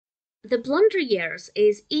The Blunder Years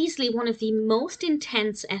is easily one of the most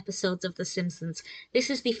intense episodes of The Simpsons. This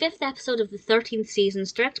is the 5th episode of the 13th season,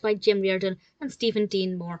 directed by Jim Reardon and Stephen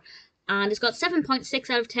Dean Moore. And it's got 7.6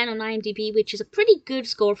 out of 10 on IMDb, which is a pretty good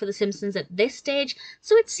score for The Simpsons at this stage,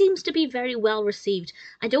 so it seems to be very well received.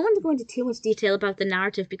 I don't want to go into too much detail about the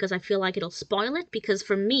narrative because I feel like it'll spoil it, because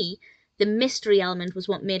for me, the mystery element was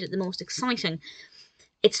what made it the most exciting.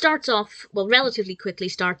 It starts off, well, relatively quickly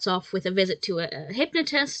starts off with a visit to a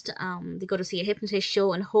hypnotist. They go to see a hypnotist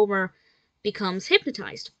show and Homer becomes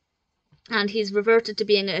hypnotized. And he's reverted to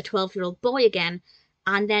being a 12-year-old boy again,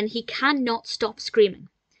 and then he cannot stop screaming.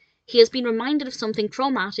 He has been reminded of something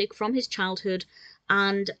traumatic from his childhood,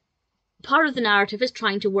 and part of the narrative is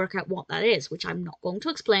trying to work out what that is, which I'm not going to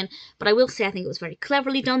explain, but I will say I think it was very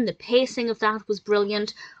cleverly done. The pacing of that was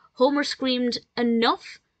brilliant. Homer screamed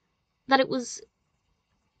enough that it was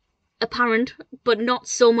apparent, but not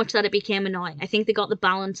so much that it became annoying. I think they got the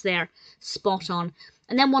balance there spot on.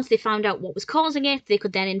 And then once they found out what was causing it, they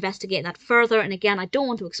could then investigate that further. And again, I don't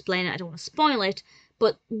want to explain it, I don't want to spoil it,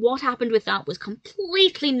 but what happened with that was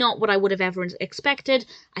completely not what I would have ever expected.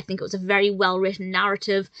 I think it was a very well-written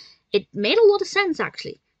narrative. It made a lot of sense,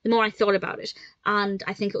 actually, the more I thought about it. And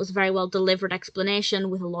I think it was a very well-delivered explanation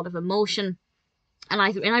with a lot of emotion. And I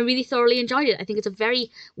really thoroughly enjoyed it. I think it's a very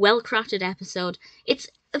well-crafted episode. It's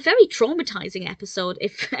a very traumatizing episode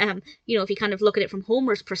if if you kind of look at it from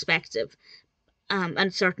Homer's perspective,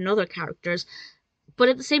 and certain other characters. But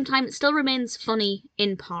at the same time, it still remains funny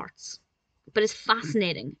in parts. But it's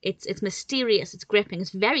fascinating. It's mysterious. It's gripping.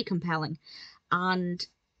 It's very compelling. And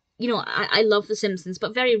I love The Simpsons,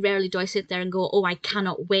 but very rarely do I sit there and go, oh, I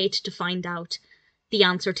cannot wait to find out the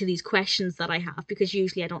answer to these questions that I have, because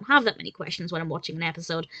usually I don't have that many questions when I'm watching an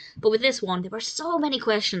episode. But with this one, there were so many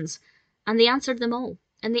questions, and they answered them all,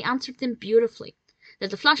 and they answered them beautifully.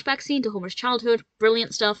 There's a flashback scene to Homer's childhood,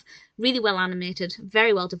 brilliant stuff, really well animated,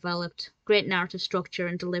 very well developed, great narrative structure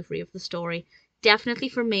and delivery of the story. Definitely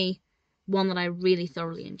for me, one that I really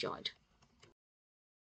thoroughly enjoyed.